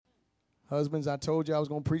Husbands, I told you I was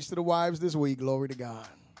going to preach to the wives this week. Glory to God.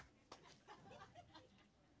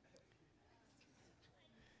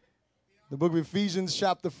 The book of Ephesians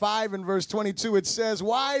chapter 5 and verse 22, it says,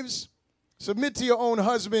 "Wives, submit to your own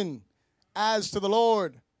husband as to the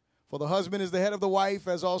Lord. For the husband is the head of the wife,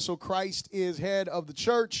 as also Christ is head of the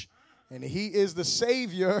church, and he is the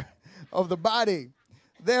Savior of the body.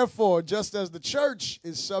 Therefore, just as the church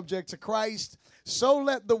is subject to Christ, so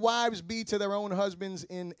let the wives be to their own husbands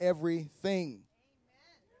in everything."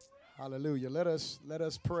 Hallelujah. Let us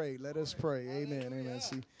pray. Let us pray. Amen. Amen.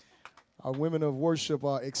 See, our women of worship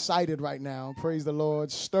are excited right now. Praise the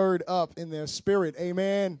Lord. Stirred up in their spirit.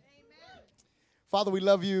 Amen. Father, we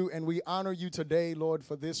love you and we honor you today, Lord,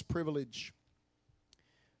 for this privilege.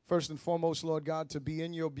 First and foremost, Lord God, to be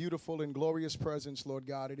in your beautiful and glorious presence, Lord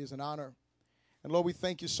God. It is an honor. And Lord, we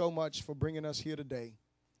thank you so much for bringing us here today.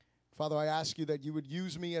 Father, I ask you that you would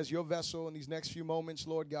use me as your vessel in these next few moments,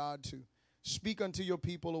 Lord God, to speak unto your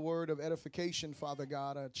people a word of edification, Father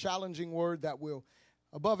God, a challenging word that will,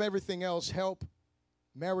 above everything else, help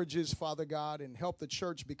marriages, Father God, and help the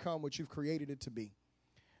church become what you've created it to be.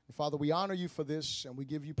 And Father, we honor you for this, and we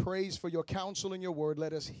give you praise for your counsel and your word.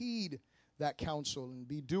 Let us heed that counsel and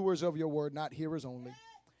be doers of your word, not hearers only.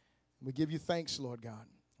 And we give you thanks, Lord God.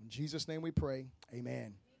 In Jesus' name we pray.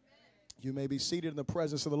 Amen. You may be seated in the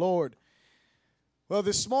presence of the Lord. Well,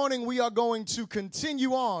 this morning we are going to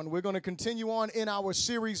continue on. We're going to continue on in our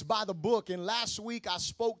series by the book. And last week I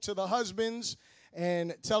spoke to the husbands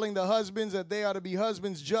and telling the husbands that they are to be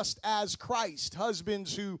husbands just as Christ.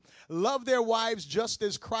 Husbands who love their wives just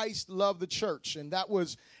as Christ loved the church. And that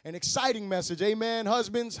was an exciting message. Amen,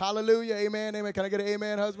 husbands. Hallelujah. Amen. Amen. Can I get an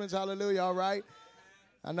amen, husbands? Hallelujah. All right.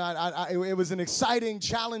 It was an exciting,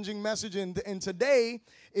 challenging message, and today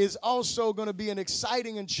is also going to be an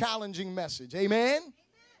exciting and challenging message. Amen?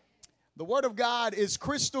 The Word of God is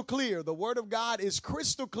crystal clear. The Word of God is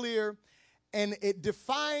crystal clear, and it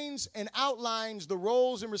defines and outlines the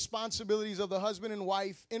roles and responsibilities of the husband and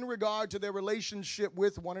wife in regard to their relationship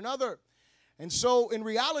with one another. And so, in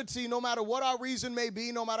reality, no matter what our reason may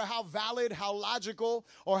be, no matter how valid, how logical,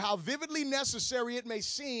 or how vividly necessary it may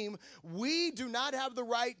seem, we do not have the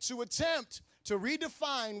right to attempt to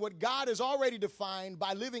redefine what God has already defined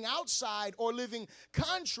by living outside or living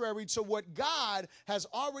contrary to what God has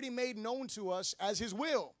already made known to us as his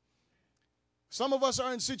will. Some of us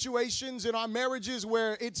are in situations in our marriages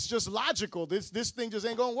where it's just logical. This thing just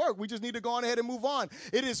ain't going to work. We just need to go on ahead and move on.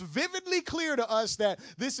 It is vividly clear to us that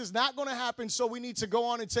this is not going to happen, so we need to go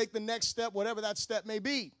on and take the next step, whatever that step may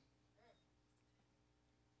be.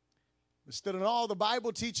 Instead of all, the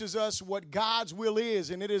Bible teaches us what God's will is,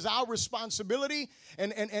 and it is our responsibility,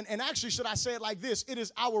 and actually, should I say it like this? It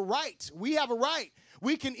is our right. We have a right.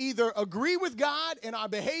 We can either agree with God in our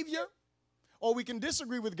behavior, or we can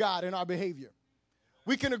disagree with God in our behavior.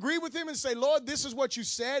 We can agree with him and say, Lord, this is what you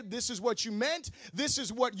said. This is what you meant. This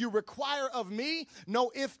is what you require of me.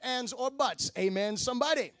 No ifs, ands, or buts. Amen,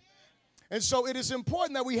 somebody. And so it is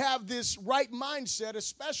important that we have this right mindset,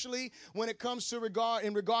 especially when it comes to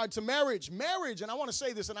regard to marriage. Marriage, and I want to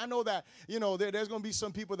say this, and I know that, there's going to be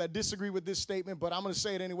some people that disagree with this statement, but I'm going to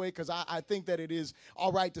say it anyway because I think that it is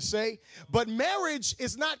all right to say. But marriage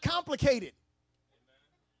is not complicated.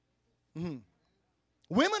 Mm-hmm.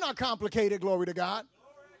 Women are complicated, glory to God.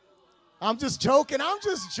 I'm just joking.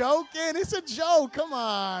 It's a joke. Come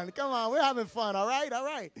on. We're having fun, all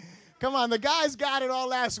right? Come on, the guys got it all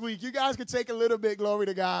last week. You guys could take a little bit, glory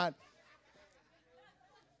to God.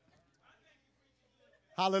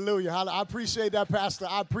 Hallelujah. I appreciate that, Pastor.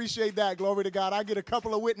 I appreciate that, glory to God. I get a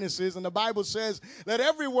couple of witnesses, and the Bible says, let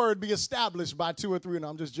every word be established by 2 or 3. No,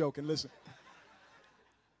 I'm just joking. Listen.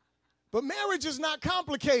 But marriage is not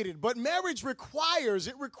complicated, but marriage requires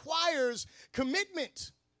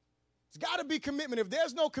commitment. It's got to be commitment. If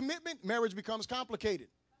there's no commitment, marriage becomes complicated.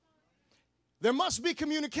 There must be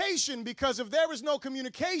communication, because if there is no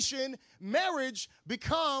communication, marriage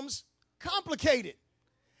becomes complicated.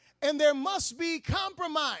 And there must be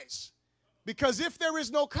compromise. Because if there is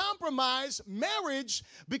no compromise, marriage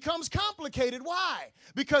becomes complicated. Why?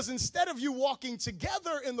 Because instead of you walking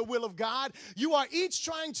together in the will of God, you are each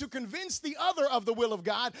trying to convince the other of the will of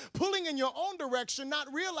God, pulling in your own direction,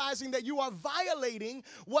 not realizing that you are violating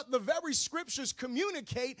what the very scriptures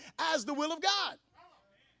communicate as the will of God.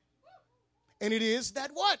 And it is that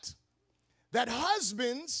what? That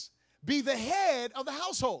husbands be the head of the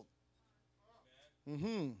household.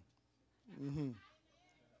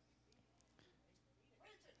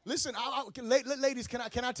 Listen, ladies, can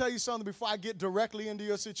I tell you something before I get directly into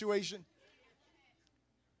your situation?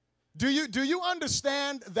 Do you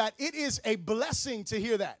understand that it is a blessing to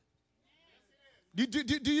hear that? Do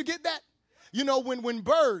you get that? You know, when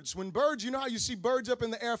birds, you know how you see birds up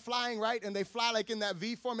in the air flying, right? And they fly like in that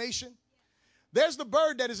V formation. There's the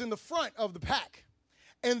bird that is in the front of the pack.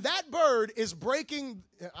 And that bird is breaking,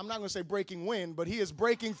 I'm not going to say breaking wind, but he is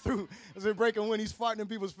breaking through. Is it breaking wind? He's farting in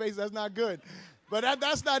people's faces. That's not good. But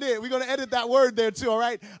that's not it. We're going to edit that word there too, all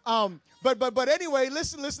right? But anyway,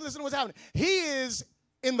 listen to what's happening. He is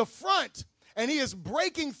in the front, and he is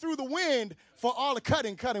breaking through the wind for all the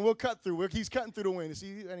cutting. We'll cut through. He's cutting through the wind.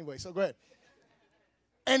 See, anyway, so go ahead.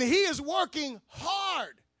 And he is working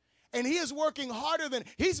hard. And he is working harder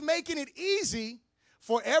he's making it easy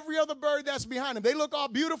for every other bird that's behind him. They look all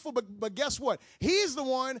beautiful, but guess what? He's the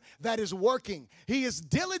one that is working. He is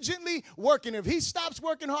diligently working. If he stops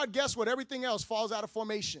working hard, guess what? Everything else falls out of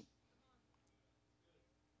formation.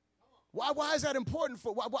 Why is that important?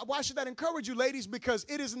 Why should that encourage you, ladies? Because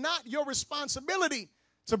it is not your responsibility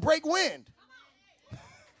to break wind.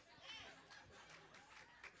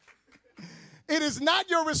 It is not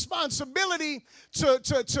your responsibility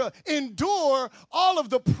to endure all of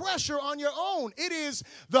the pressure on your own. It is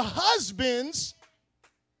the husband's,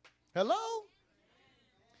 hello?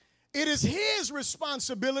 It is his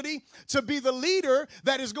responsibility to be the leader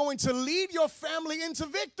that is going to lead your family into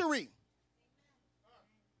victory.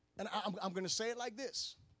 And I'm going to say it like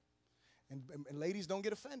this. And ladies, don't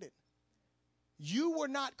get offended. You were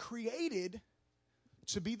not created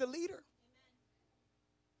to be the leader.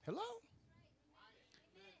 Hello?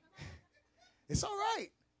 It's all right.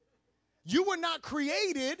 You were not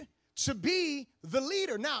created to be the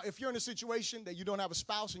leader. Now, if you're in a situation that you don't have a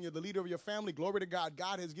spouse and you're the leader of your family, glory to God.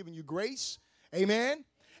 God has given you grace, amen,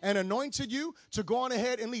 and anointed you to go on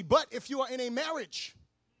ahead and lead. But if you are in a marriage,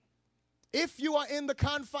 if you are in the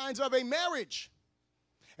confines of a marriage,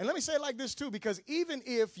 and let me say it like this too, because even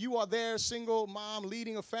if you are there, single mom,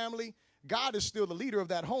 leading a family, God is still the leader of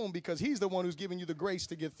that home because he's the one who's giving you the grace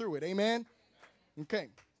to get through it, amen? Okay.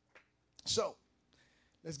 So,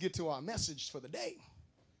 let's get to our message for the day.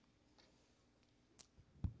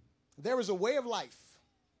 There is a way of life.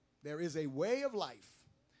 There is a way of life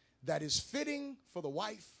that is fitting for the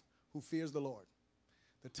wife who fears the Lord.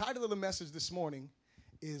 The title of the message this morning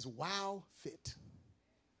is Wow Fit.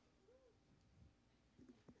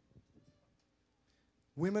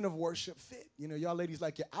 Women of worship fit. You know, y'all ladies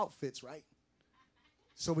like your outfits, right?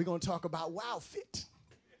 So we're going to talk about Wow Fit.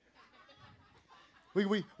 We're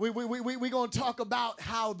going to talk about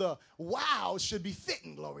how the wow should be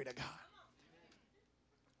fitting, glory to God.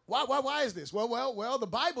 Why is this? Well, the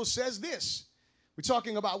Bible says this. We're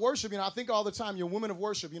talking about worship. You know, I think all the time, you're women of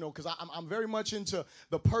worship, you know, because I'm very much into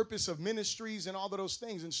the purpose of ministries and all of those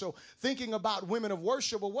things. And so thinking about women of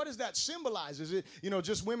worship, well, what does that symbolize? Is it, you know,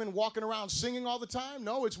 just women walking around singing all the time?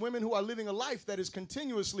 No, it's women who are living a life that is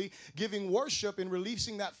continuously giving worship and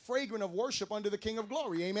releasing that fragrance of worship unto the King of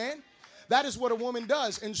Glory. Amen? That is what a woman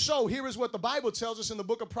does. And so here is what the Bible tells us in the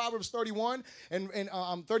book of Proverbs 31 and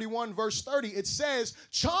 31 verse 30. It says,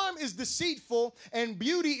 charm is deceitful and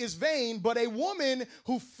beauty is vain, but a woman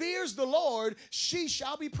who fears the Lord, she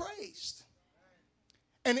shall be praised.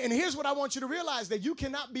 And here's what I want you to realize, that you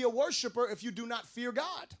cannot be a worshiper if you do not fear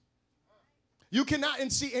God. You cannot, and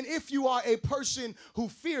if you are a person who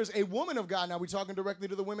fears, a woman of God, now we're talking directly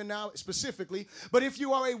to the women now specifically, but if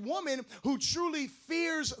you are a woman who truly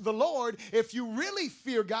fears the Lord, if you really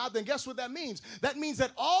fear God, then guess what that means? That means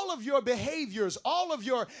that all of your behaviors, all of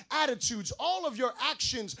your attitudes, all of your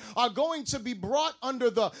actions are going to be brought under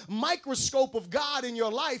the microscope of God in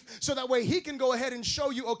your life, so that way he can go ahead and show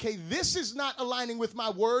you, okay, this is not aligning with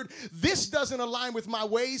my word, this doesn't align with my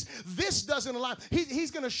ways, this doesn't align.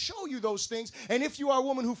 He's going to show you those things. And if you are a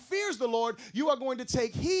woman who fears the Lord, you are going to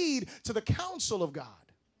take heed to the counsel of God.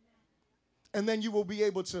 And then you will be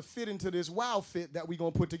able to fit into this wow fit that we're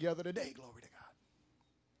going to put together today. Glory to God.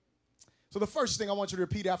 So the first thing I want you to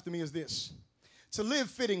repeat after me is this. To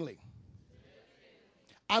live fittingly,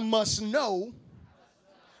 I must know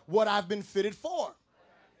what I've been fitted for.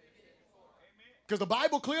 Because the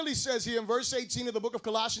Bible clearly says here in verse 18 of the book of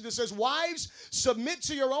Colossians, it says, wives, submit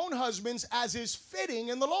to your own husbands as is fitting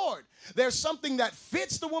in the Lord. There's something that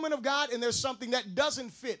fits the woman of God, and there's something that doesn't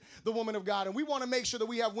fit the woman of God. And we want to make sure that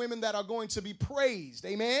we have women that are going to be praised.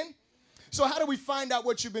 Amen? So how do we find out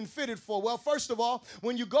what you've been fitted for? Well, first of all,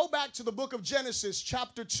 when you go back to the book of Genesis,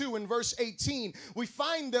 chapter 2 and verse 18, we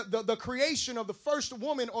find the creation of the first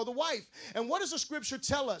woman or the wife. And what does the scripture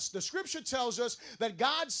tell us? The scripture tells us that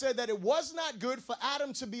God said that it was not good for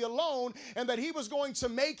Adam to be alone, and that he was going to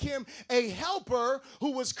make him a helper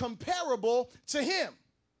who was comparable to him.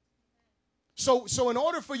 So in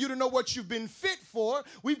order for you to know what you've been fit for,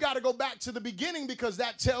 we've got to go back to the beginning, because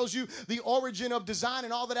that tells you the origin of design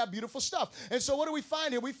and all of that beautiful stuff. And so what do we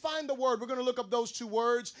find here? We find the word. We're going to look up those two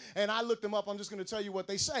words, and I looked them up. I'm just going to tell you what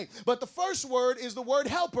they say. But the first word is the word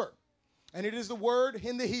helper. And it is the word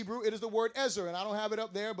in the Hebrew, it is the word ezer. And I don't have it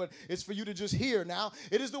up there, but it's for you to just hear now.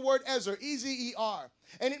 It is the word ezer, E-Z-E-R.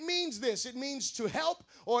 And it means this. It means to help,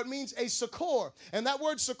 or it means a succor. And that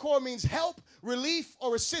word succor means help, relief,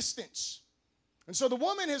 or assistance. And so the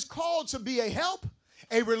woman is called to be a help,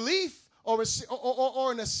 a relief, or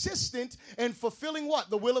an assistant in fulfilling what?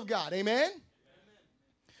 The will of God. Amen?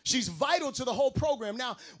 She's vital to the whole program.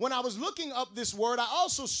 Now, when I was looking up this word, I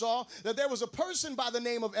also saw that there was a person by the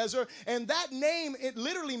name of Ezer, and that name, it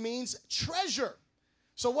literally means treasure.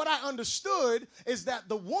 So what I understood is that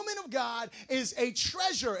the woman of God is a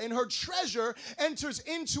treasure, and her treasure enters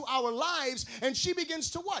into our lives, and she begins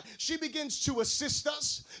to what? She begins to assist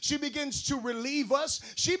us. She begins to relieve us.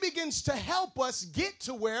 She begins to help us get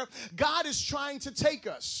to where God is trying to take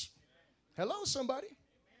us. Hello, somebody.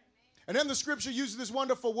 And then the scripture uses this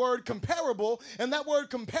wonderful word comparable, and that word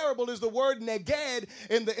comparable is the word neged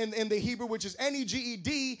in the Hebrew, which is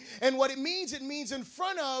N-E-G-E-D. And what it means in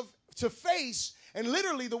front of, to face, and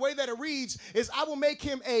literally the way that it reads is, I will make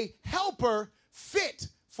him a helper fit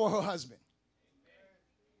for her husband.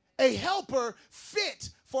 A helper fit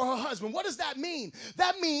for her husband. What does that mean?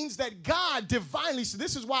 That means that God divinely, so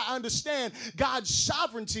this is why I understand God's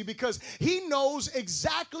sovereignty, because he knows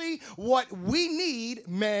exactly what we need,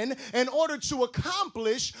 men, in order to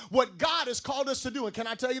accomplish what God has called us to do. And can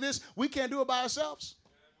I tell you this? We can't do it by ourselves.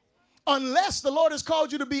 Unless the Lord has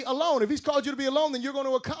called you to be alone. If he's called you to be alone, then you're going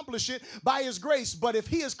to accomplish it by his grace. But if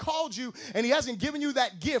he has called you and he hasn't given you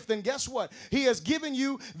that gift, then guess what? He has given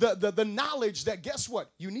you the knowledge that, guess what?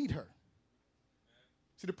 You need her.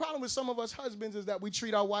 See, the problem with some of us husbands is that we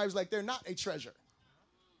treat our wives like they're not a treasure.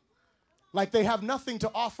 Like they have nothing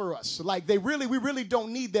to offer us. Like we really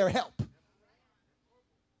don't need their help.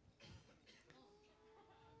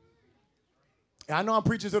 And I know I'm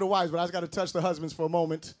preaching to the wives, but I just got to touch the husbands for a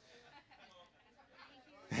moment.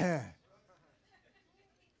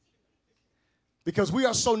 Because we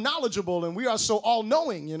are so knowledgeable and we are so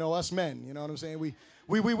all-knowing, you know, us men. You know what I'm saying?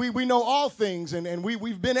 We know all things, and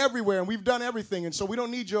we've been everywhere, and we've done everything, and so we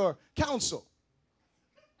don't need your counsel.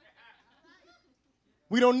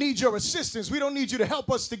 We don't need your assistance. We don't need you to help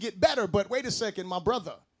us to get better. But wait a second, my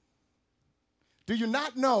brother. Do you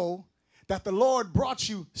not know that the Lord brought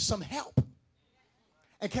you some help?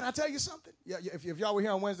 And can I tell you something? Yeah, if y'all were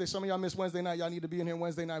here on Wednesday, some of y'all missed Wednesday night. Y'all need to be in here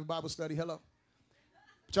Wednesday night Bible study. Hello.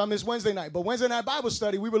 But y'all missed Wednesday night. But Wednesday night Bible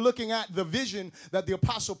study, we were looking at the vision that the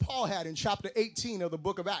Apostle Paul had in chapter 18 of the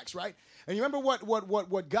book of Acts, right? And you remember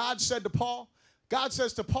what God said to Paul? God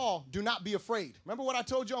says to Paul, do not be afraid. Remember what I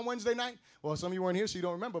told you on Wednesday night? Well, some of you weren't here, so you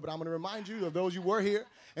don't remember, but I'm going to remind you of those who were here.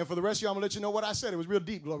 And for the rest of you, I'm going to let you know what I said. It was real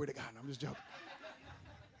deep, glory to God. No, I'm just joking.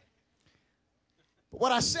 But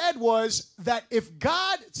what I said was that if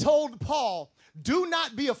God told Paul, do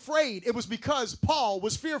not be afraid, it was because Paul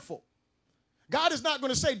was fearful. God is not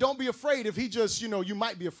going to say, don't be afraid if he just, you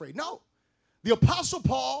might be afraid. No. The Apostle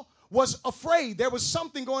Paul was afraid. There was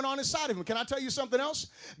something going on inside of him. Can I tell you something else?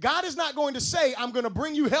 God is not going to say, I'm going to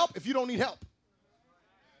bring you help if you don't need help.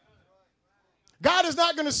 God is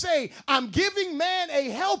not going to say, I'm giving man a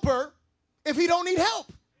helper if he don't need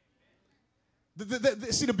help.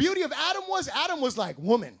 See, the beauty of Adam was like,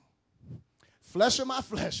 woman, flesh of my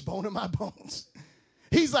flesh, bone of my bones.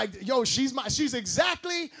 He's like, yo, she's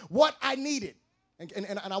exactly what I needed.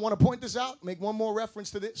 And I want to point this out, make one more reference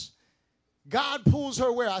to this. God pulls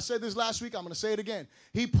her where? I said this last week. I'm going to say it again.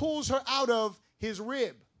 He pulls her out of his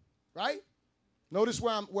rib, right? Notice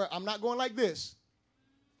where I'm not going like this.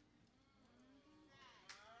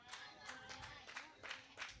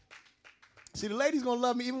 See, the ladies going to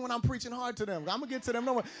love me even when I'm preaching hard to them. I'm going to get to them.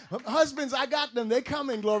 No, husbands, I got them. They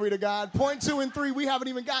coming, glory to God. Point 2 and 3, we haven't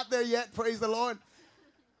even got there yet. Praise the Lord.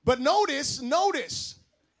 But notice,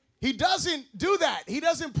 he doesn't do that. He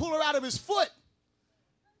doesn't pull her out of his foot.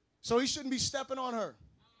 So he shouldn't be stepping on her.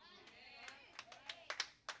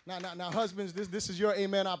 Now, husbands, this is your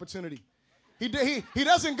amen opportunity. He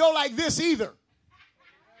doesn't go like this either.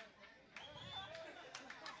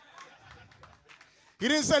 He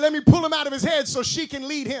didn't say, let me pull him out of his head so she can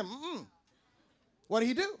lead him. What did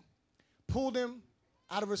he do? Pulled him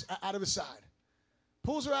out of his side.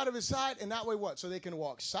 Pulls her out of his side, and that way what? So they can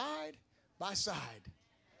walk side by side.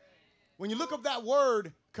 When you look up that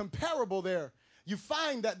word comparable there, you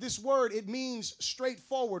find that this word, it means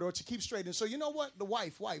straightforward or to keep straight. And so you know what? The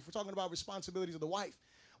wife, we're talking about responsibilities of the wife.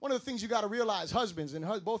 one of the things you got to realize, husbands, and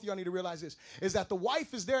both of y'all need to realize this, is that the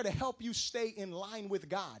wife is there to help you stay in line with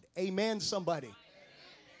God. Amen, somebody.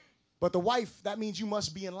 But the wife, that means you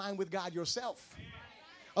must be in line with God yourself,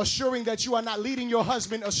 assuring that you are not leading your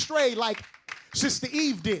husband astray like Sister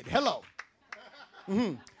Eve did. Hello.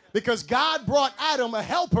 Because God brought Adam a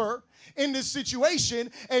helper in this situation,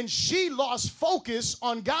 and she lost focus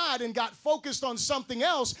on God and got focused on something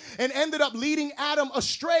else and ended up leading Adam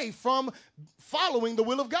astray from following the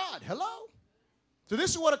will of God. Hello? So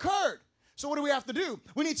this is what occurred. So what do we have to do?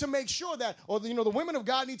 We need to make sure that, the women of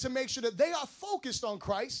God need to make sure that they are focused on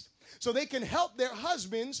Christ so they can help their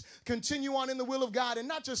husbands continue on in the will of God, and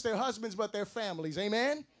not just their husbands, but their families.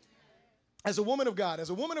 Amen? As a woman of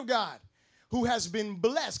God who has been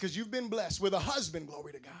blessed, because you've been blessed with a husband,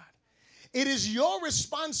 glory to God, it is your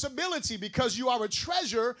responsibility, because you are a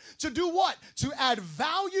treasure, to do what? To add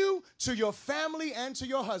value to your family and to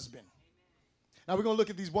your husband. Now, we're going to look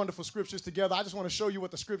at these wonderful scriptures together. I just want to show you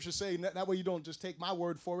what the scriptures say. That way you don't just take my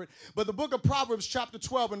word for it. But the book of Proverbs, chapter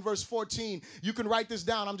 12 and verse 14, you can write this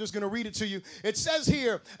down. I'm just going to read it to you. It says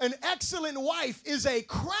here, an excellent wife is a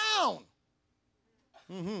crown.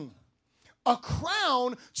 A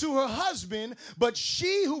crown to her husband, but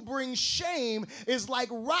she who brings shame is like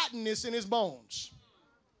rottenness in his bones.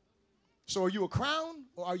 So are you a crown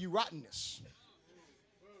or are you rottenness?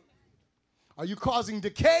 Are you causing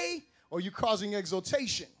decay or are you causing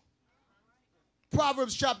exaltation?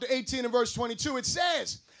 Proverbs chapter 18 and verse 22, it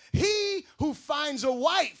says, he who finds a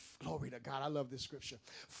wife, glory to God, I love this scripture,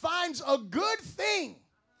 finds a good thing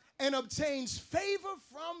and obtains favor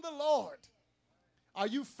from the Lord. Are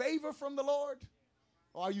you favor from the Lord,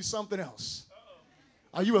 or are you something else?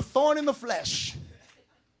 Are you a thorn in the flesh?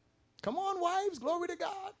 Come on, wives, glory to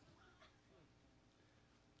God.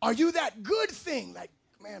 Are you that good thing, like,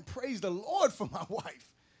 man, praise the Lord for my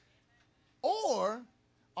wife? Or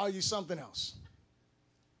are you something else?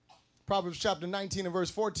 Proverbs chapter 19 and verse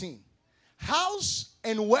 14. House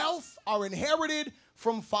and wealth are inherited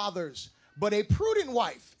from fathers, but a prudent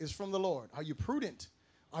wife is from the Lord. Are you prudent?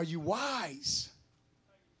 Are you wise?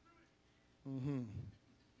 And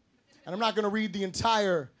I'm not going to read the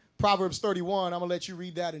entire Proverbs 31. I'm going to let you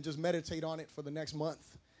read that and just meditate on it for the next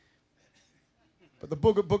month. But the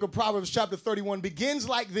book of Proverbs chapter 31 begins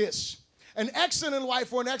like this. An excellent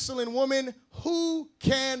wife or an excellent woman, who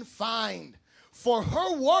can find? For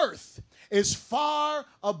her worth is far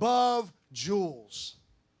above jewels.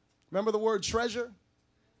 Remember the word treasure?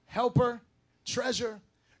 Helper, treasure.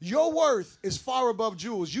 Your worth is far above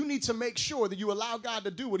jewels. You need to make sure that you allow God to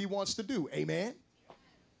do what he wants to do. Amen?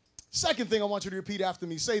 Second thing I want you to repeat after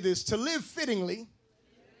me. Say this. To live fittingly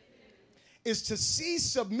is to see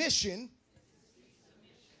submission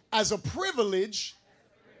as a privilege,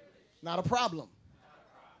 not a problem.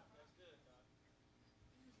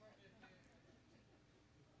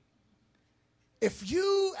 If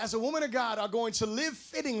you, as a woman of God, are going to live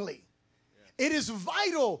fittingly, it is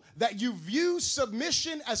vital that you view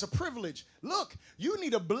submission as a privilege. Look, you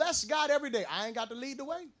need to bless God every day. I ain't got to lead the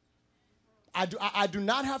way. I do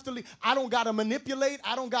not have to lead. I don't got to manipulate.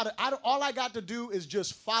 All I got to do is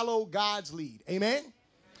just follow God's lead. Amen?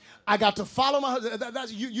 I got to follow my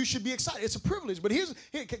husband. You should be excited. It's a privilege. But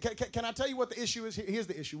can I tell you what the issue is? Here's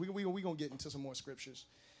the issue. We're going to get into some more scriptures.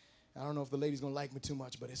 I don't know if the lady's going to like me too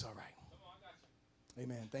much, but it's all right.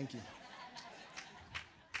 Amen. Thank you.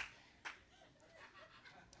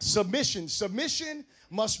 Submission. Submission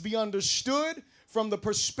must be understood from the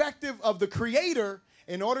perspective of the Creator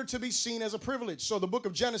in order to be seen as a privilege. So the book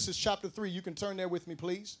of Genesis chapter 3, you can turn there with me,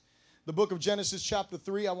 please. The book of Genesis chapter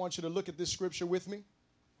 3, I want you to look at this scripture with me.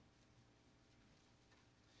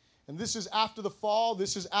 And this is after the fall.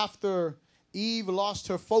 This is after Eve lost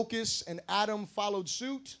her focus and Adam followed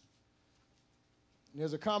suit.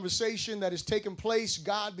 There's a conversation that is taking place.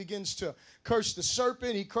 God begins to curse the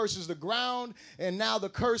serpent. He curses the ground. And now the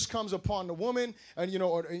curse comes upon the woman and,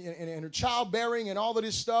 and her childbearing and all of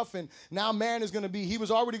this stuff. And now man is going to be, he was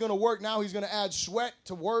already going to work. Now he's going to add sweat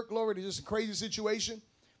to work. Lord, it's just a crazy situation.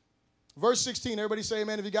 Verse 16, everybody say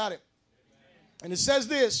amen if you got it. Amen. And it says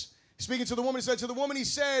this, speaking to the woman, he said to the woman, he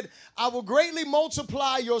said, I will greatly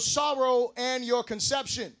multiply your sorrow and your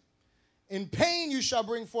conception. In pain you shall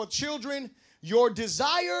bring forth children. Your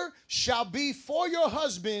desire shall be for your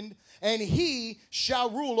husband, and he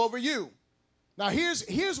shall rule over you. Now,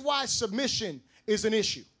 here's why submission is an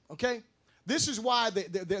issue, okay? This is why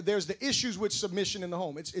there's the issues with submission in the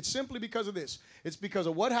home. It's simply because of this. It's because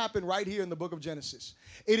of what happened right here in the book of Genesis.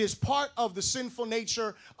 It is part of the sinful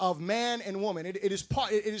nature of man and woman. It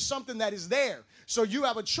is something that is there. So you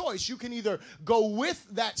have a choice. You can either go with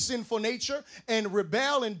that sinful nature and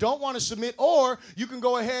rebel and don't want to submit, or you can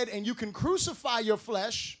go ahead and you can crucify your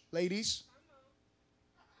flesh, ladies.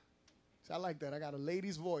 I like that. I got a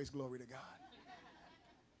lady's voice, glory to God.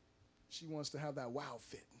 She wants to have that wow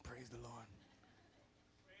fit. Praise the Lord.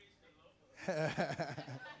 Praise the Lord.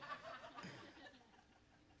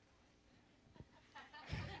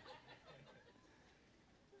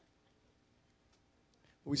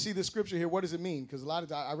 We see the scripture here. What does it mean? Because a lot of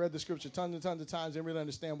times I read the scripture tons and tons of times, didn't really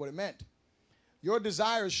understand what it meant. Your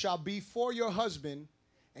desires shall be for your husband,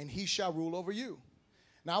 and he shall rule over you.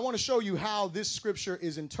 Now, I want to show you how this scripture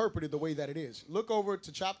is interpreted the way that it is. Look over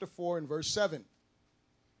to chapter 4 and verse 7.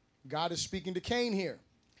 God is speaking to Cain here.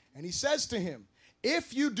 And he says to him,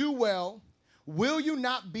 if you do well, will you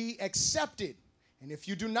not be accepted? And if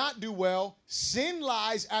you do not do well, sin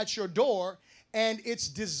lies at your door, and its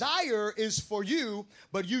desire is for you,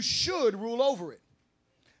 but you should rule over it.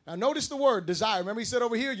 Now, notice the word desire. Remember he said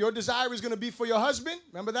over here, your desire is going to be for your husband?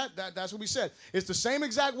 Remember that? That's what we said. It's the same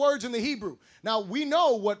exact words in the Hebrew. Now, we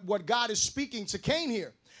know what God is speaking to Cain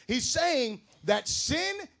here. He's saying that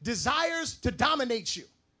sin desires to dominate you.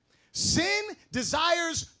 Sin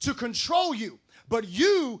desires to control you. But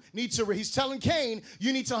you need to, he's telling Cain,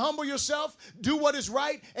 you need to humble yourself, do what is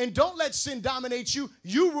right, and don't let sin dominate you.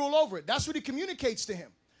 You rule over it. That's what he communicates to him.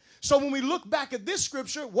 So when we look back at this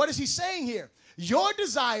scripture, what is he saying here? Your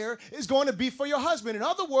desire is going to be for your husband. In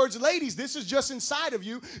other words, ladies, this is just inside of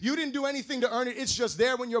you. You didn't do anything to earn it. It's just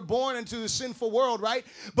there when you're born into the sinful world, right?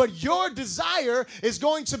 But your desire is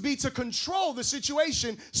going to be to control the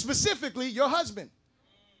situation, specifically your husband.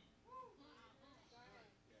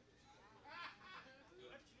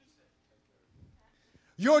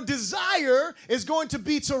 Your desire is going to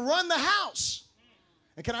be to run the house.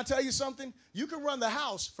 And can I tell you something? You can run the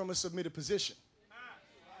house from a submitted position.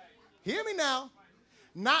 Hear me now.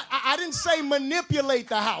 I didn't say manipulate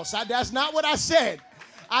the house. That's not what I said.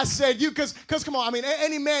 I said you, because come on, I mean,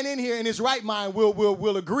 any man in here in his right mind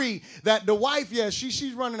will agree that the wife, yeah,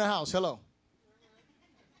 she's running the house. Hello.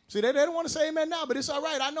 See, they don't want to say amen now, but it's all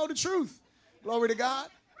right. I know the truth. Glory to God.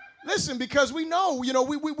 Listen, because we know,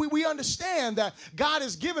 we understand that God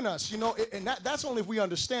has given us, and that's only if we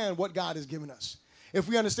understand what God has given us. If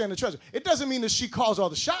we understand the treasure. It doesn't mean that she calls all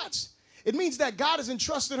the shots. It means that God has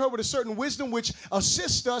entrusted her with a certain wisdom which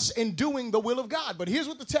assists us in doing the will of God. But here's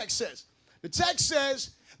what the text says. The text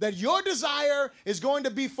says that your desire is going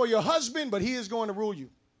to be for your husband, but he is going to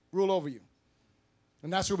rule over you.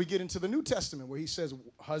 And that's where we get into the New Testament, where he says,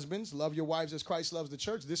 husbands, love your wives as Christ loves the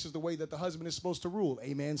church. This is the way that the husband is supposed to rule.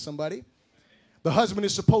 Amen, somebody? The husband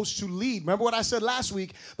is supposed to lead. Remember what I said last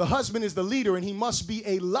week? The husband is the leader, and he must be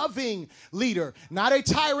a loving leader. Not a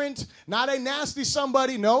tyrant, not a nasty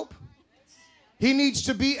somebody. Nope. He needs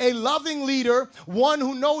to be a loving leader, one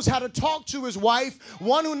who knows how to talk to his wife,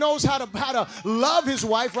 one who knows how to love his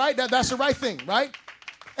wife, right? That's the right thing, right?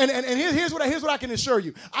 And here's what I can assure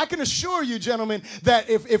you. I can assure you, gentlemen, that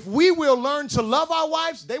if we will learn to love our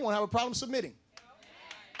wives, they won't have a problem submitting.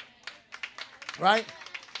 Right?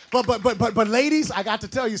 But ladies, I got to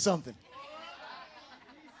tell you something.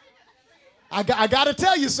 I got to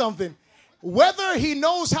tell you something. Whether he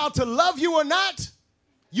knows how to love you or not,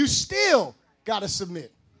 you still got to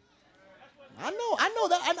submit. I know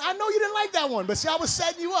that. I know you didn't like that one, but see, I was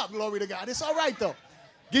setting you up. Glory to God. It's all right though.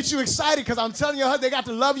 Get you excited because I'm telling you, they got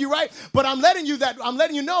to love you, right? But I'm letting you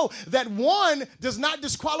know that one does not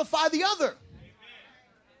disqualify the other.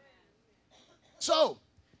 So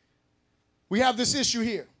we have this issue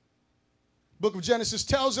here. Book of Genesis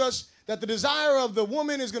tells us that the desire of the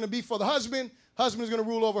woman is going to be for the husband. Husband is going to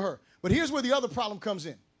rule over her. But here's where the other problem comes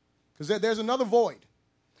in, because there's another void.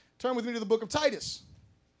 Turn with me to the book of Titus.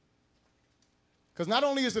 Because not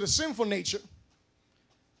only is it a sinful nature,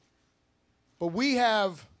 but we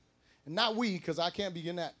have, and not we, because I can't be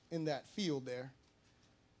in that field there.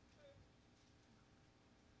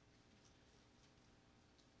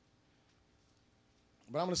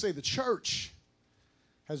 But I'm going to say the church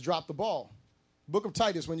has dropped the ball. Book of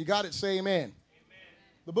Titus, when you got it, say amen. Amen.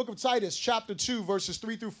 The book of Titus, chapter 2, verses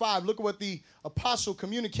 3 through 5. Look at what the apostle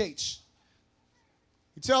communicates.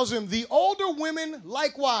 He tells him, the older women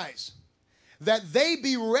likewise, that they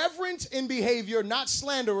be reverent in behavior, not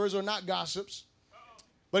slanderers or not gossips,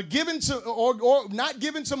 but given to or not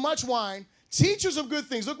given to much wine, teachers of good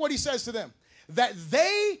things. Look what he says to them. That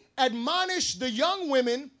they admonish the young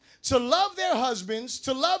women to love their husbands,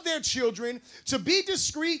 to love their children, to be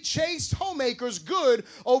discreet, chaste, homemakers, good,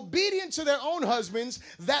 obedient to their own husbands,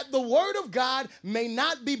 that the word of God may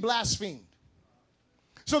not be blasphemed.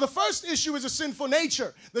 So the first issue is a sinful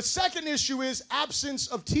nature. The second issue is absence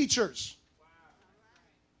of teachers.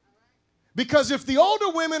 Because if the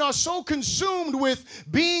older women are so consumed with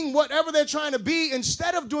being whatever they're trying to be,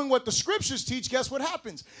 instead of doing what the scriptures teach, guess what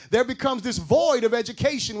happens? There becomes this void of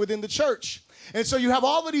education within the church. And so you have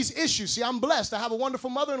all of these issues. See, I'm blessed. I have a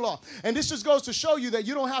wonderful mother-in-law. And this just goes to show you that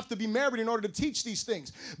you don't have to be married in order to teach these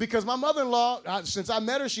things. Because my mother-in-law, since I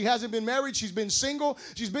met her, she hasn't been married. She's been single.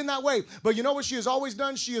 She's been that way. But you know what she has always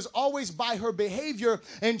done? She has always, by her behavior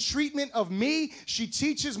and treatment of me, she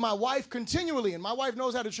teaches my wife continually. And my wife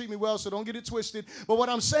knows how to treat me well, so don't get it twisted. But what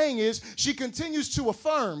I'm saying is she continues to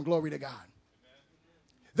affirm, glory to God,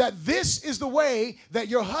 that this is the way that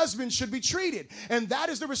your husband should be treated. And that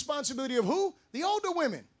is the responsibility of who? The older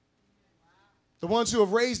women. The ones who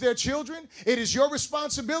have raised their children. It is your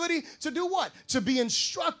responsibility to do what? To be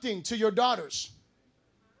instructing to your daughters.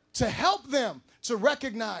 To help them to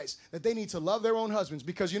recognize that they need to love their own husbands.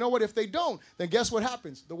 Because you know what? If they don't, then guess what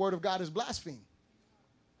happens? The word of God is blasphemed.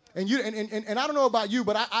 And I don't know about you,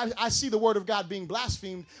 but I see the word of God being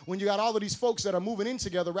blasphemed when you got all of these folks that are moving in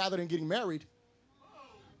together rather than getting married.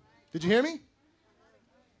 Did you hear me?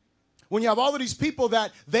 When you have all of these people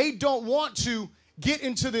that they don't want to get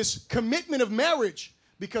into this commitment of marriage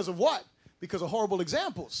because of what? Because of horrible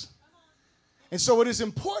examples. And so it is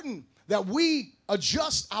important that we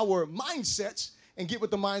adjust our mindsets and get with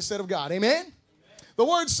the mindset of God. Amen? The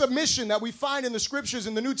word submission that we find in the scriptures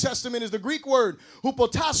in the New Testament is the Greek word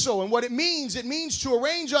hupotasso. And what it means to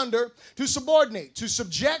arrange under, to subordinate, to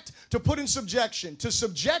subject, to put in subjection, to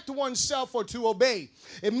subject oneself or to obey.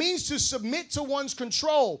 It means to submit to one's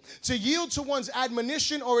control, to yield to one's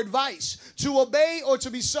admonition or advice, to obey or to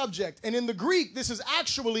be subject. And in the Greek, this is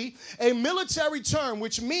actually a military term,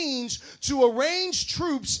 which means to arrange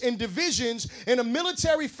troops in divisions in a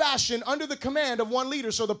military fashion under the command of one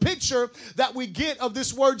leader. So the picture that we get of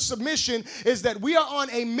this word submission is that we are on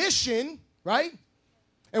a mission, right?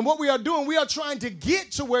 And what we are doing, we are trying to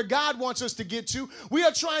get to where God wants us to get to. We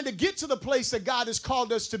are trying to get to the place that God has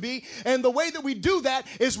called us to be. And the way that we do that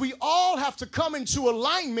is we all have to come into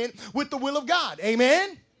alignment with the will of God.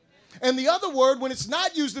 Amen? And the other word, when it's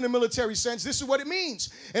not used in a military sense, this is what it means.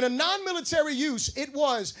 In a non-military use, it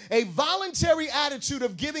was a voluntary attitude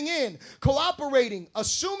of giving in, cooperating,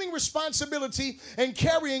 assuming responsibility, and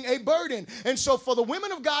carrying a burden. And so for the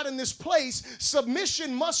women of God in this place,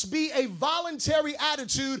 submission must be a voluntary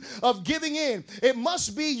attitude of giving in. It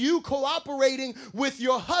must be you cooperating with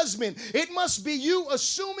your husband. It must be you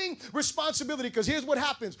assuming responsibility. Because here's what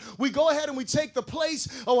happens. We go ahead and we take the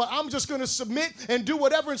place, oh, I'm just going to submit and do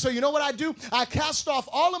whatever. And so you know what I do? I cast off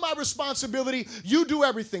all of my responsibility. You do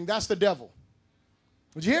everything. That's the devil.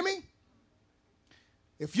 Did you hear me?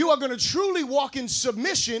 If you are going to truly walk in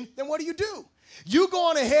submission, then what do? You go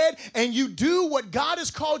on ahead and you do what God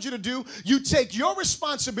has called you to do. You take your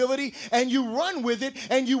responsibility and you run with it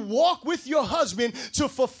and you walk with your husband to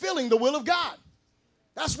fulfilling the will of God.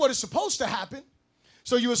 That's what is supposed to happen.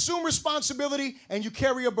 So you assume responsibility and you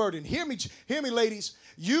carry a burden. Hear me, ladies.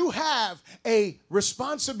 You have a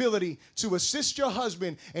responsibility to assist your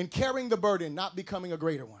husband in carrying the burden, not becoming a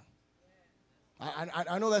greater one.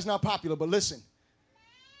 I know that's not popular, but listen.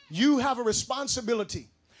 You have a responsibility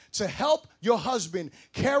to help your husband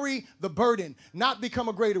carry the burden, not become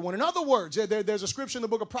a greater one. In other words, there's a scripture in the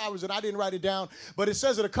book of Proverbs that I didn't write it down, but it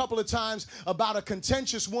says it a couple of times about a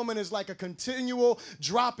contentious woman is like a continual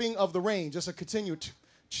dropping of the rain, just a continual.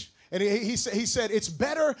 And he said, it's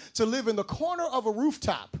better to live in the corner of a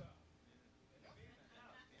rooftop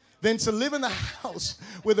than to live in the house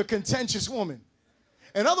with a contentious woman.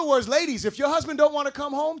 In other words, ladies, if your husband don't want to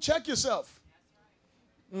come home, check yourself.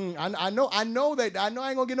 I know I ain't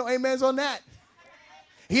gonna get no amens on that.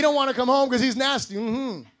 He don't want to come home because he's nasty.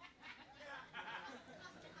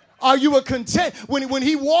 Are you a content? When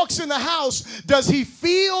he walks in the house, does he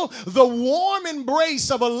feel the warm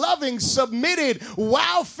embrace of a loving, submitted,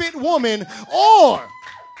 well-fit woman? Or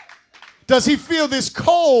does he feel this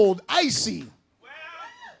cold, icy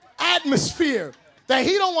atmosphere that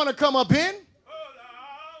he don't want to come up in?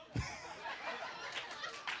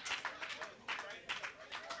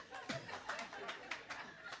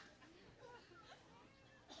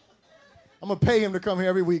 I'm going to pay him to come here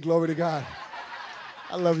every week. Glory to God.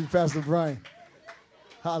 I love you, Pastor Brian.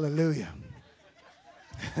 Hallelujah.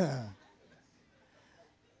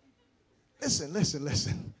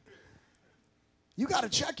 Listen. You got to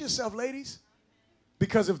check yourself, ladies.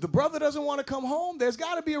 Because if the brother doesn't want to come home, there's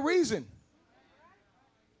got to be a reason.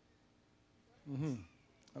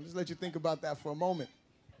 I'll just let you think about that for a moment.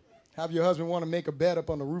 Have your husband want to make a bed up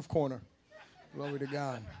on the roof corner. Glory to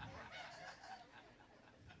God.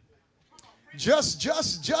 Just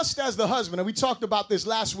as the husband, and we talked about this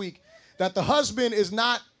last week, that the husband is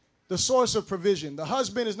not the source of provision. The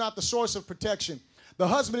husband is not the source of protection. The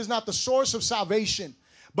husband is not the source of salvation.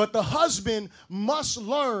 But the husband must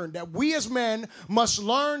learn that we as men must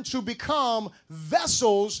learn to become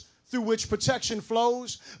vessels through which protection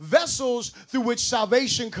flows, vessels through which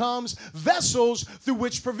salvation comes, vessels through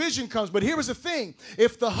which provision comes. But here is the thing.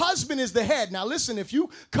 If the husband is the head, now listen, if you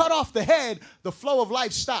cut off the head, the flow of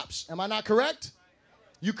life stops. Am I not correct?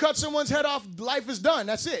 You cut someone's head off, life is done.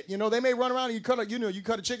 That's it. You know, they may run around and you cut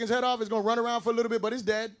a chicken's head off, it's going to run around for a little bit, but it's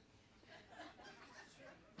dead.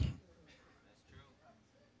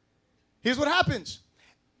 Here's what happens.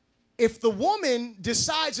 If the woman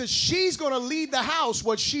decides that she's going to lead the house,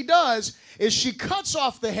 what she does is she cuts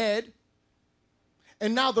off the head,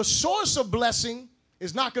 and now the source of blessing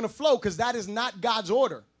is not going to flow because that is not God's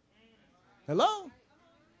order. Hello?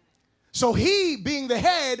 So he, being the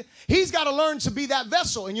head, he's got to learn to be that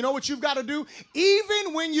vessel. And you know what you've got to do?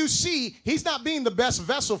 Even when you see he's not being the best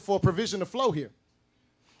vessel for provision to flow here.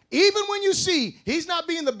 Even when you see he's not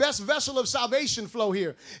being the best vessel of salvation flow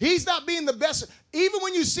here. He's not being the best. Even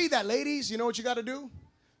when you see that, ladies, you know what you got to do?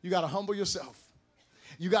 You got to humble yourself.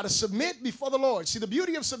 You got to submit before the Lord. See, the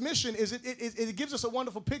beauty of submission is it gives us a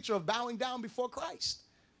wonderful picture of bowing down before Christ.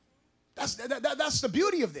 That's the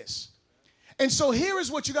beauty of this. And so here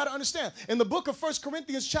is what you got to understand. In the book of 1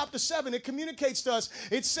 Corinthians chapter 7, it communicates to us,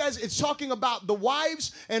 it says, it's talking about the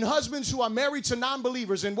wives and husbands who are married to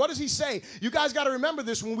non-believers. And what does he say? You guys got to remember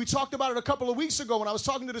this when we talked about it a couple of weeks ago when I was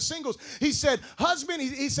talking to the singles. He said, husband,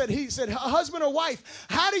 he said, husband or wife,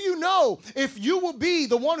 how do you know if you will be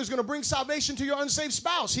the one who's going to bring salvation to your unsaved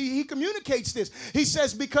spouse? He communicates this. He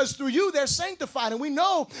says, because through you they're sanctified. And we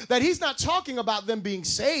know that he's not talking about them being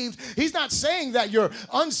saved. He's not saying that your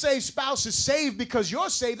unsaved spouse is saved because you're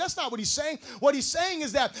saved. That's not what he's saying. What he's saying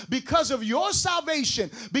is that because of your salvation,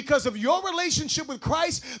 because of your relationship with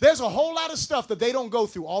Christ, there's a whole lot of stuff that they don't go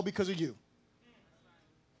through, all because of you.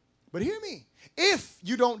 But hear me. If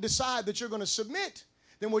you don't decide that you're going to submit,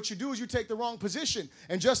 then what you do is you take the wrong position.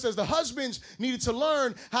 And just as the husbands needed to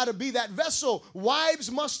learn how to be that vessel,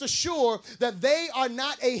 wives must assure that they are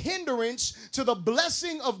not a hindrance to the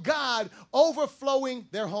blessing of God overflowing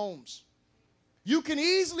their homes. You can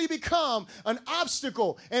easily become an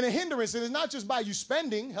obstacle and a hindrance. And it's not just by you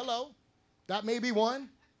spending. Hello. That may be one.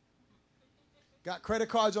 Got credit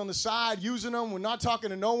cards on the side, using them. We're not talking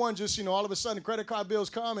to no one. Just, all of a sudden credit card bills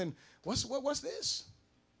come and what's this?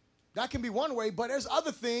 That can be one way, but there's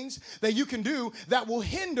other things that you can do that will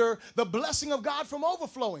hinder the blessing of God from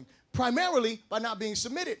overflowing, primarily by not being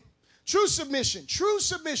submitted. True submission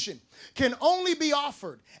can only be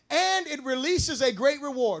offered, and it releases a great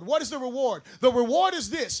reward. What is the reward? The reward is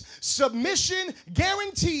this. Submission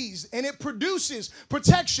guarantees, and it produces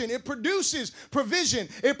protection. It produces provision.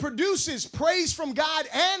 It produces praise from God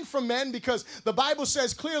and from men, because the Bible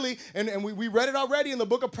says clearly, and we read it already in the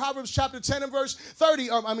book of Proverbs chapter 10 and verse 30,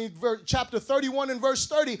 chapter 31 and verse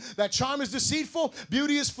 30, that charm is deceitful,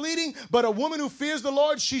 beauty is fleeting, but a woman who fears the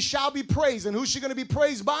Lord, she shall be praised. And who's she going to be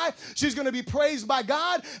praised by? She's going to be praised by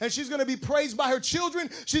God, and she's going to be praised by her children.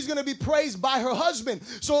 She's going to be praised by her husband.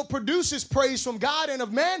 So it produces praise from God and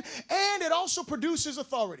of man, and it also produces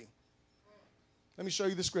authority. Let me show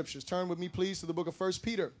you the scriptures. Turn with me, please, to the book of 1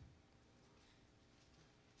 Peter.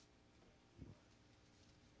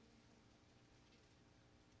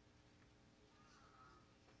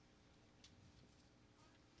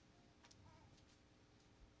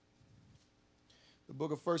 The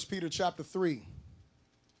book of 1 Peter chapter 3.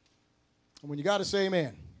 And when you got to say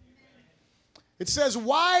amen. It says,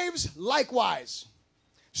 wives, likewise,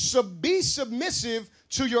 be submissive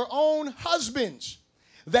to your own husbands,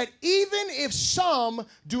 that even if some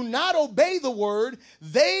do not obey the word,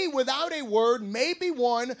 they without a word may be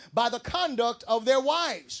won by the conduct of their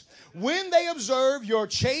wives. When they observe your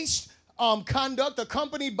chaste conduct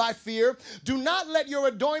accompanied by fear, do not let your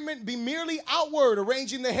adornment be merely outward,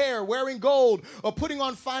 arranging the hair, wearing gold, or putting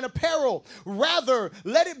on fine apparel. Rather,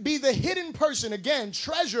 let it be the hidden person, again,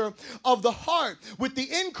 treasure of the heart, with the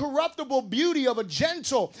incorruptible beauty of a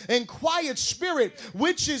gentle and quiet spirit,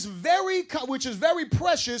 which is very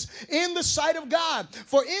precious in the sight of God.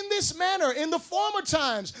 For in this manner, in the former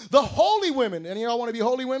times, the holy women, and y'all want to be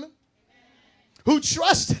holy women? Who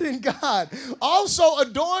trusted in God, also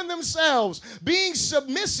adorn themselves, being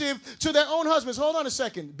submissive to their own husbands. Hold on a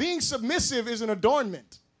second. Being submissive is an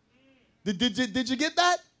adornment. Did you get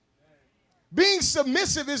that? Being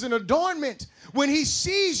submissive is an adornment. When he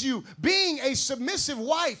sees you being a submissive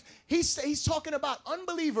wife, he's talking about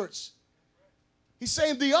unbelievers. He's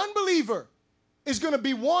saying the unbeliever is going to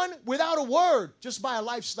be won without a word, just by a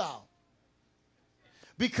lifestyle.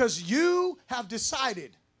 Because you have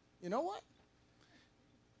decided, you know what?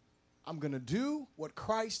 I'm going to do what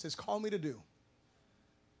Christ has called me to do.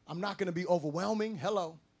 I'm not going to be overwhelming.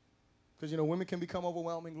 Hello. Because, women can become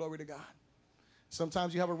overwhelming. Glory to God.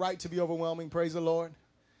 Sometimes you have a right to be overwhelming. Praise the Lord.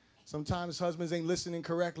 Sometimes husbands ain't listening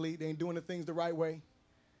correctly. They ain't doing the things the right way.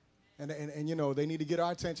 And they need to get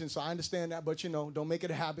our attention. So I understand that. But, don't make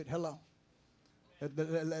it a habit. Hello.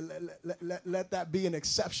 Let that be an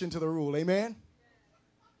exception to the rule. Amen?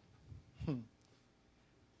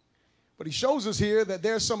 But he shows us here that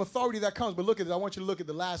there's some authority that comes. But look at it. I want you to look at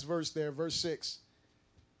the last verse there, verse 6.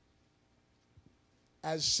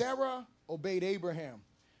 As Sarah obeyed Abraham,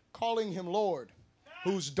 calling him Lord,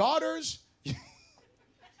 whose daughters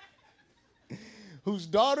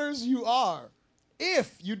you are,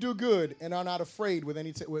 if you do good and are not afraid with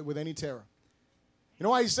any terror. You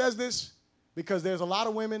know why he says this? Because there's a lot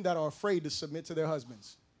of women that are afraid to submit to their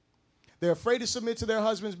husbands. They're afraid to submit to their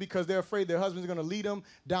husbands because they're afraid their husband's going to lead them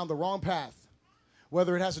down the wrong path.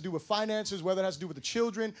 Whether it has to do with finances, whether it has to do with the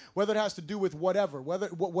children, whether it has to do with whatever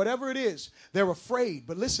it is, they're afraid.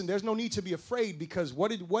 But listen, there's no need to be afraid, because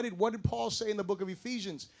what did Paul say in the book of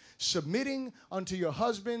Ephesians? Submitting unto your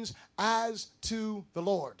husbands as to the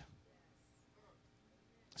Lord.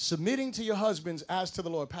 Submitting to your husbands as to the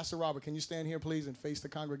Lord. Pastor Robert, can you stand here, please, and face the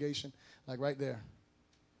congregation? Like right there.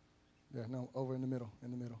 Yeah, no, over in the middle.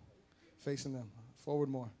 Facing them. Forward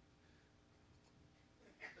more.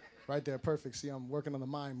 Right there, perfect. See, I'm working on the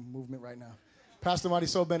mind movement right now. Pastor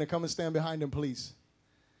Marisol Bennett, come and stand behind him, please.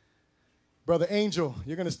 Brother Angel,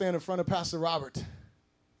 you're going to stand in front of Pastor Robert.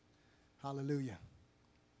 Hallelujah.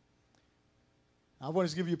 I want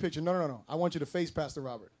to give you a picture. No. I want you to face Pastor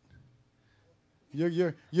Robert.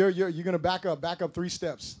 You're going to back up 3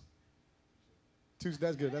 steps. 2,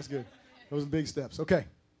 that's good. Those are big steps. Okay.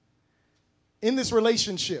 In this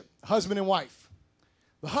relationship, husband and wife,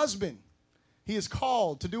 the husband, he is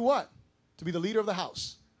called to do what? To be the leader of the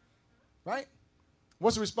house, right?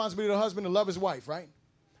 What's the responsibility of the husband? To love his wife, right?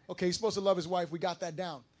 Okay, he's supposed to love his wife. We got that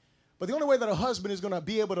down. But the only way that a husband is going to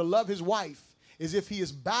be able to love his wife is if he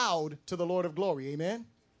is bowed to the Lord of glory. Amen?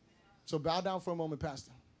 So bow down for a moment,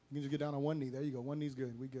 Pastor. You can just get down on one knee. There you go. One knee's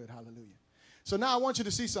good. We good. Hallelujah. So now I want you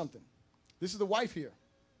to see something. This is the wife here,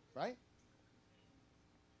 right?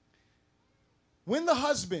 When the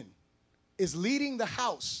husband is leading the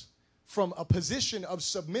house from a position of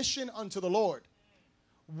submission unto the Lord,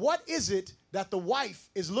 what is it that the wife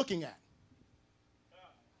is looking at?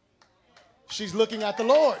 She's looking at the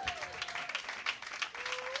Lord.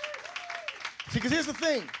 See, because here's the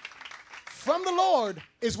thing. From the Lord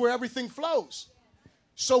is where everything flows.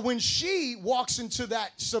 So when she walks into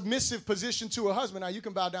that submissive position to her husband, now you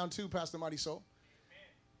can bow down too, Pastor Marisol.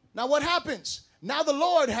 Now what happens? Now the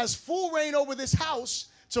Lord has full reign over this house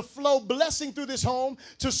to flow blessing through this home,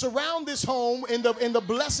 to surround this home in the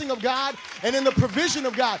blessing of God and in the provision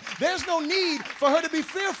of God. There's no need for her to be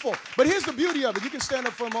fearful. But here's the beauty of it. You can stand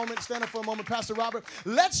up for a moment, Pastor Robert.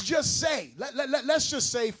 Let's just say, let's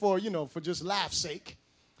just say for just laugh's sake,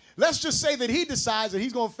 let's just say that he decides that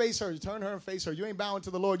he's going to face her. You turn her and face her. You ain't bowing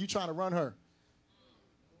to the Lord. You're trying to run her.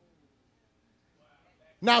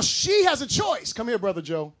 Now she has a choice. Come here, Brother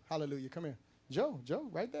Joe. Hallelujah. Come here. Joe,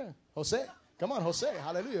 right there. Jose. Come on, Jose.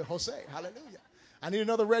 Hallelujah. Jose. Hallelujah. I need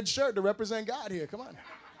another red shirt to represent God here. Come on.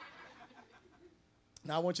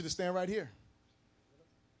 Now I want you to stand right here.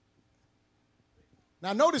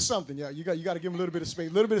 Now notice something. Yeah, you got to give him a little bit of space.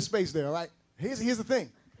 A little bit of space there, all right? Here's the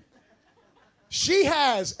thing. She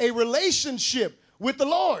has a relationship with the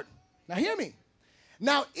Lord. Now hear me.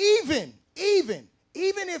 Now even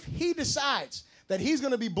if he decides that he's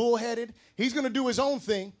going to be bullheaded, he's going to do his own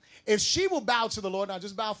thing, if she will bow to the Lord, now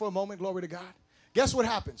just bow for a moment, glory to God. Guess what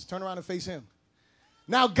happens? Turn around and face him.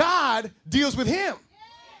 Now God deals with him.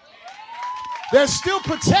 There's still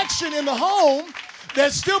protection in the home.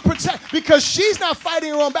 There's still because she's not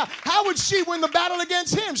fighting her own battle. How would she win the battle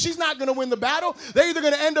against him? She's not going to win the battle. They're either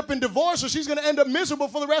going to end up in divorce or she's going to end up miserable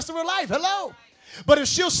for the rest of her life. Hello. But if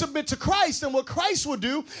she'll submit to Christ, then what Christ will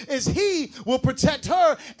do is he will protect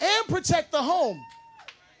her and protect the home.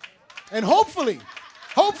 And hopefully,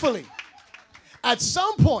 at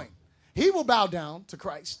some point, he will bow down to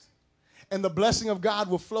Christ and the blessing of God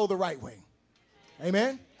will flow the right way.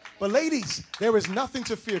 Amen? But ladies, there is nothing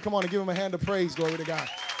to fear. Come on and give him a hand of praise. Glory to God.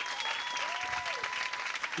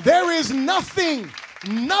 There is nothing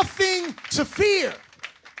to fear.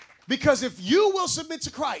 Because if you will submit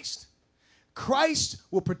to Christ, Christ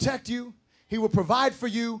will protect you. He will provide for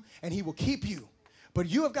you, and he will keep you. But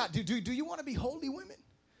you have got, do you want to be holy women?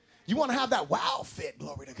 You want to have that wow fit,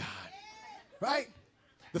 glory to God, right?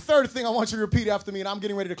 The third thing I want you to repeat after me, and I'm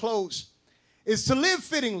getting ready to close, is to live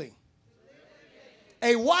fittingly.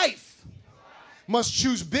 A wife must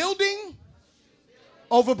choose building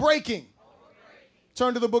over breaking.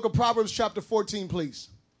 Turn to the book of Proverbs chapter 14, please.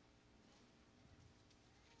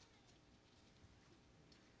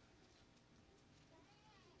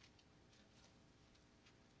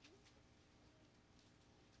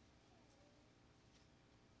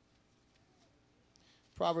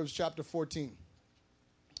 Proverbs chapter 14.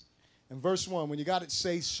 And verse 1, when you got it,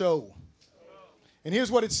 say so. And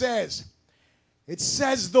here's what it says. It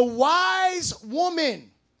says, the wise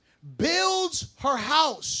woman builds her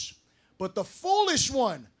house, but the foolish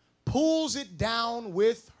one pulls it down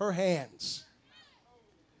with her hands.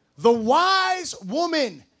 The wise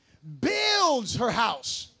woman builds her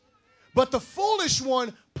house, but the foolish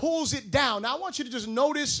one pulls it down. Now, I want you to just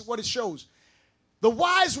notice what it shows. The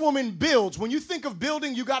wise woman builds. When you think of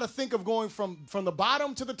building, you got to think of going from the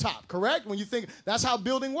bottom to the top, correct? When you think, that's how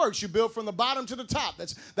building works. You build from the bottom to the top.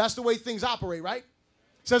 That's the way things operate, right?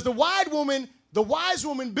 It says the wise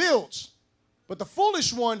woman builds, but the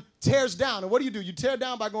foolish one tears down. And what do? You tear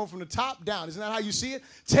down by going from the top down. Isn't that how you see it?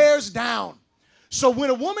 Tears down. So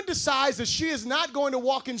when a woman decides that she is not going to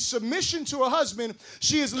walk in submission to her husband,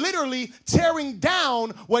 she is literally tearing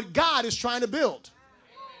down what God is trying to build.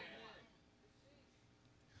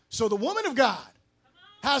 So the woman of God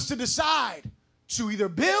has to decide to either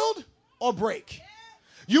build or break.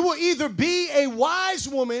 You will either be a wise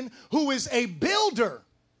woman who is a builder,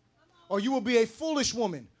 or you will be a foolish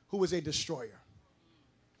woman who is a destroyer.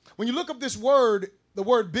 When you look up this word, the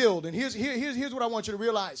word build, and here's what I want you to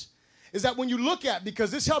realize, is that when you look at,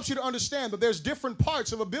 because this helps you to understand that there's different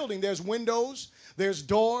parts of a building. There's windows, there's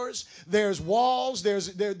doors, there's walls,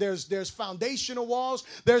 there's foundational walls,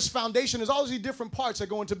 there's foundation. There's all these different parts that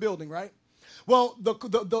go into building, right? Well,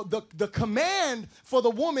 the command for the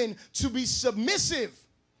woman to be submissive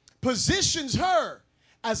positions her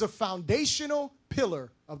as a foundational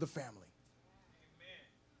pillar of the family.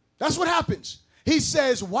 That's what happens. He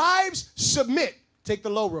says, wives, submit. Take the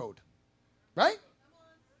low road, right?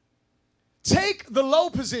 Take the low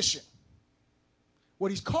position. What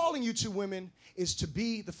he's calling you to, women, is to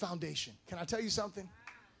be the foundation. Can I tell you something?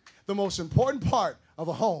 The most important part of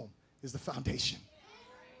a home is the foundation.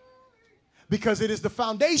 Because it is the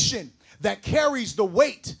foundation that carries the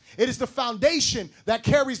weight. It is the foundation that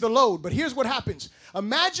carries the load. But here's what happens.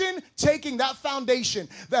 Imagine taking that foundation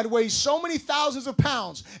that weighs so many thousands of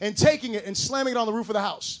pounds and taking it and slamming it on the roof of the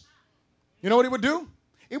house. You know what it would do?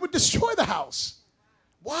 It would destroy the house.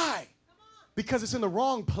 Why? Because it's in the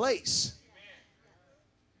wrong place.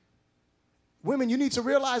 Women, you need to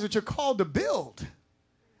realize that you're called to build.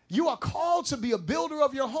 You are called to be a builder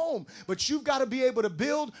of your home, but you've got to be able to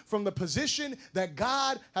build from the position that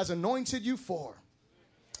God has anointed you for.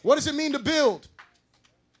 What does it mean to build?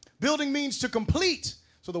 Building means to complete.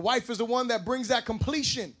 So the wife is the one that brings that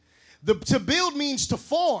completion. To build means to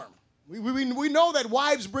form. We know that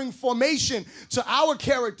wives bring formation to our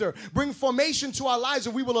character, bring formation to our lives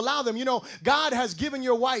if we will allow them. You know, God has given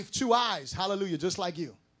your wife two eyes, hallelujah, just like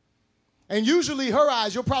you. And usually her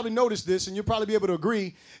eyes, you'll probably notice this and you'll probably be able to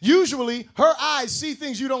agree, usually her eyes see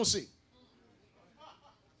things you don't see.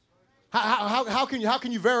 How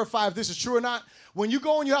can you verify if this is true or not? When you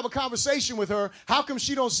go and you have a conversation with her, how come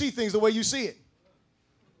she don't see things the way you see it?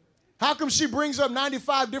 How come she brings up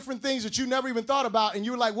 95 different things that you never even thought about, and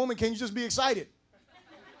you're like, woman, can you just be excited?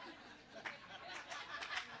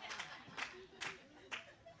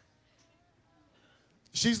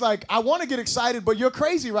 She's like, I want to get excited, but you're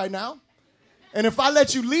crazy right now. And if I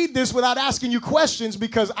let you lead this without asking you questions,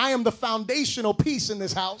 because I am the foundational piece in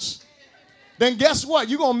this house, then guess what?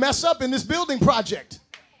 You're going to mess up in this building project.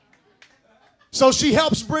 So she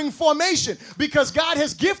helps bring formation because God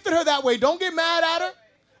has gifted her that way. Don't get mad at her.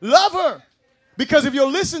 Love her. Because if you'll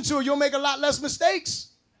listen to her, you'll make a lot less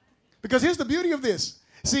mistakes. Because here's the beauty of this.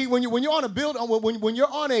 See, when you're on a build, when you're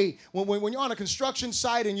on a construction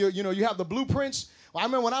site and you have the blueprints. Well, I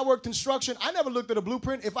remember when I worked construction, I never looked at a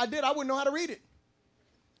blueprint. If I did, I wouldn't know how to read it.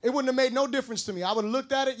 It wouldn't have made no difference to me. I would have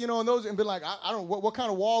looked at it, and been like, I don't know what kind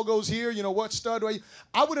of wall goes here, what stud do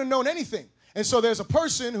I wouldn't have known anything. And so there's a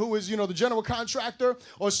person who is, the general contractor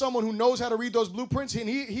or someone who knows how to read those blueprints, and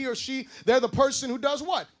he or she, they're the person who does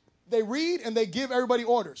what? They read and they give everybody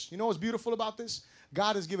orders. You know what's beautiful about this?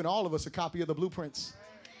 God has given all of us a copy of the blueprints.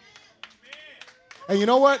 And you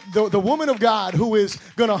know what? The woman of God who is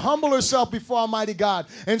going to humble herself before Almighty God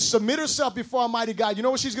and submit herself before Almighty God, you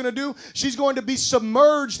know what she's going to do? She's going to be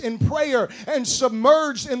submerged in prayer and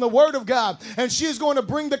submerged in the Word of God. And she is going to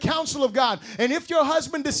bring the counsel of God. And if your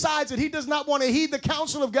husband decides that he does not want to heed the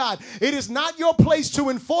counsel of God, it is not your place to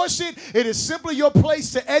enforce it. It is simply your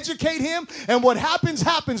place to educate him. And what happens,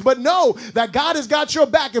 happens. But know that God has got your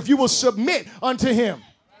back if you will submit unto him.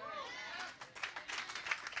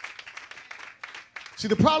 See,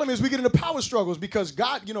 the problem is we get into power struggles because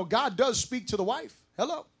God does speak to the wife.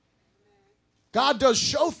 Hello. God does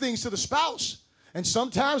show things to the spouse. And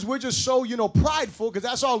sometimes we're just so, prideful, because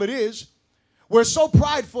that's all it is. We're so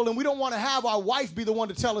prideful and we don't want to have our wife be the one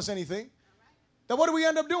to tell us anything. Then what do we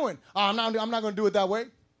end up doing? I'm not going to do it that way.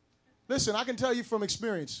 Listen, I can tell you from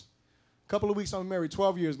experience. A couple of weeks I'm married,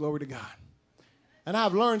 12 years, glory to God. And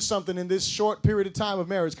I've learned something in this short period of time of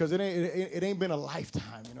marriage, because it ain't been a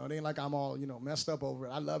lifetime. It ain't like I'm all, messed up over it.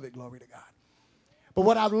 I love it, glory to God. But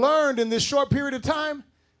what I've learned in this short period of time,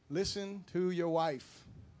 listen to your wife.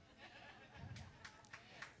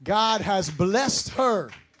 God has blessed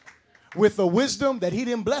her with a wisdom that he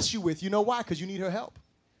didn't bless you with. You know why? Because you need her help.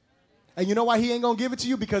 And you know why he ain't going to give it to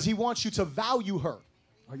you? Because he wants you to value her.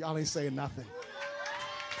 Oh, y'all ain't saying nothing.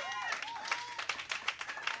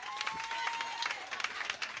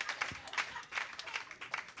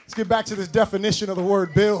 Let's get back to this definition of the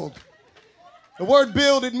word build. The word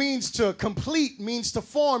build, it means to complete, means to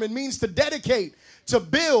form, it means to dedicate, to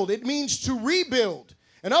build, it means to rebuild.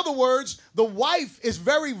 In other words, the wife is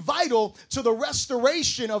very vital to the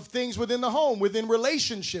restoration of things within the home, within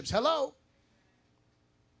relationships. Hello?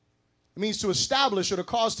 It means to establish or to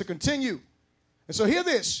cause to continue. And so hear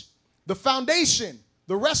this, the foundation,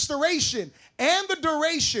 the restoration, and the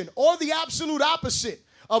duration, or the absolute opposite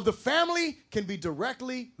of the family, can be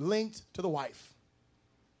directly linked to the wife.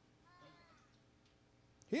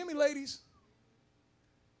 Hear me, ladies?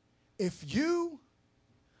 If you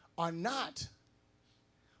are not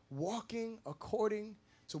walking according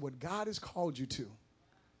to what God has called you to,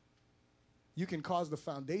 you can cause the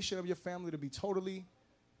foundation of your family to be totally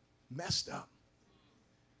messed up.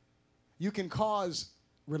 You can cause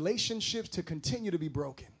relationships to continue to be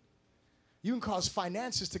broken. You can cause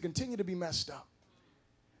finances to continue to be messed up.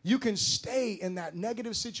 You can stay in that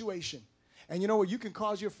negative situation. And you know what? You can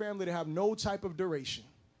cause your family to have no type of duration.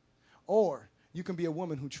 Or you can be a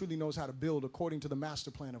woman who truly knows how to build according to the master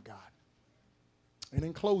plan of God. And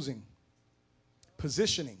in closing,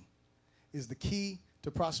 positioning is the key to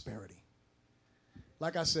prosperity.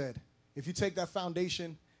 Like I said, if you take that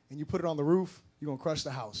foundation and you put it on the roof, you're going to crush the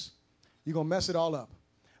house. You're going to mess it all up.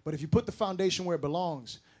 But if you put the foundation where it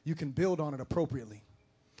belongs, you can build on it appropriately.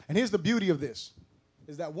 And here's the beauty of this.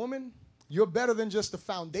 Is that, woman, you're better than just the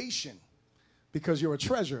foundation, because you're a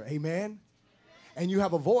treasure, amen? And you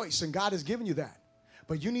have a voice, and God has given you that.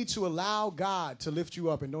 But you need to allow God to lift you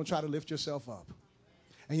up, and don't try to lift yourself up.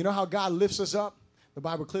 And you know how God lifts us up? The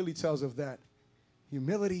Bible clearly tells us that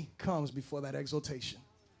humility comes before that exaltation.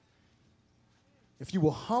 If you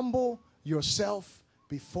will humble yourself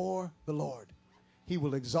before the Lord, he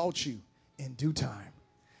will exalt you in due time.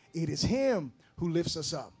 It is him who lifts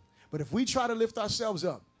us up. But if we try to lift ourselves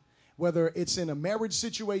up, whether it's in a marriage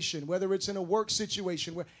situation, whether it's in a work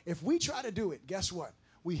situation, if we try to do it, guess what?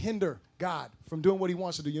 We hinder God from doing what he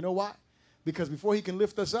wants to do. You know why? Because before he can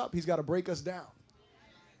lift us up, he's got to break us down.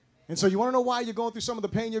 And so you want to know why you're going through some of the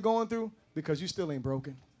pain you're going through? Because you still ain't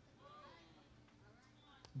broken.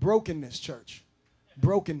 Brokenness, church.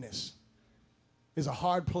 Brokenness is a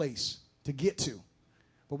hard place to get to.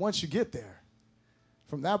 But once you get there,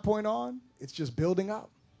 from that point on, it's just building up.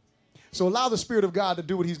 So allow the Spirit of God to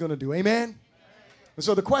do what he's going to do. Amen? And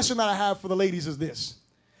so the question that I have for the ladies is this.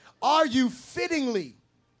 Are you fittingly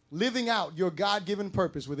living out your God-given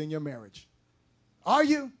purpose within your marriage? Are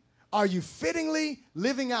you? Are you fittingly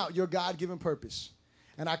living out your God-given purpose?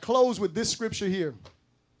 And I close with this scripture here.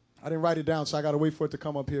 I didn't write it down, so I got to wait for it to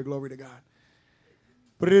come up here. Glory to God.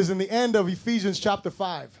 But it is in the end of Ephesians chapter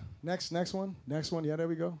 5. Next one. Yeah, there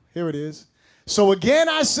we go. Here it is. So again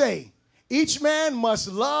I say, each man must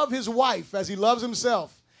love his wife as he loves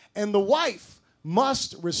himself, and the wife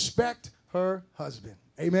must respect her husband.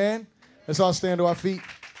 Amen? Let's all stand to our feet.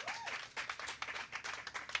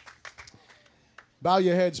 Bow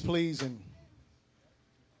your heads, please. And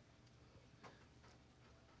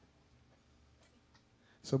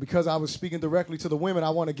so because I was speaking directly to the women,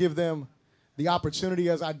 I want to give them the opportunity,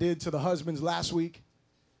 as I did to the husbands last week.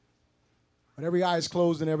 But every eye is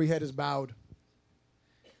closed and every head is bowed.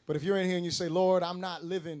 But if you're in here and you say, Lord, I'm not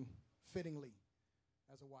living fittingly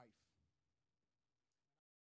as a wife.